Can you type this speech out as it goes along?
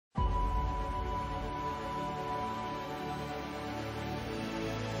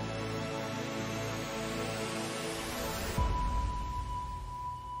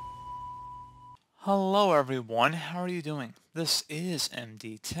Hello everyone, how are you doing? This is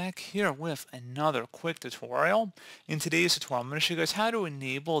MD Tech here with another quick tutorial. In today's tutorial, I'm going to show you guys how to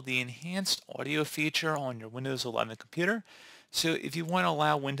enable the enhanced audio feature on your Windows 11 computer. So if you want to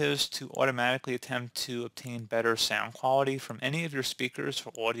allow Windows to automatically attempt to obtain better sound quality from any of your speakers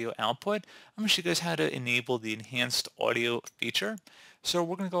for audio output, I'm going to show you guys how to enable the enhanced audio feature. So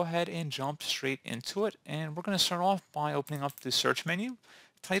we're going to go ahead and jump straight into it, and we're going to start off by opening up the search menu,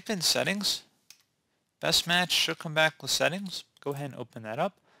 type in settings. Best match should come back with settings. Go ahead and open that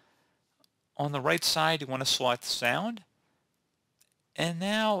up. On the right side, you want to select sound. And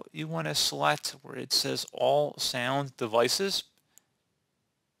now you want to select where it says all sound devices.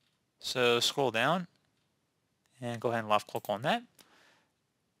 So scroll down and go ahead and left click on that.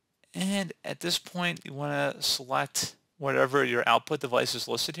 And at this point, you want to select whatever your output device is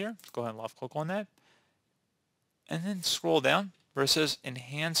listed here. Go ahead and left click on that. And then scroll down where it says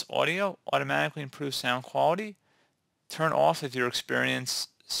Enhance Audio, automatically improve sound quality. Turn off if you experience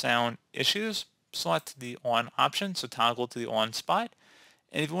sound issues. Select the on option, so toggle to the on spot.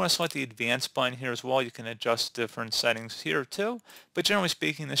 And if you want to select the advanced button here as well, you can adjust different settings here too. But generally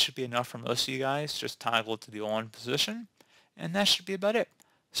speaking, this should be enough for most of you guys. Just toggle to the on position. And that should be about it.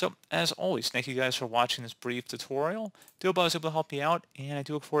 So as always, thank you guys for watching this brief tutorial. Do hope I was able to help you out, and I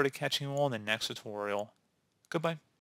do look forward to catching you all in the next tutorial. Goodbye.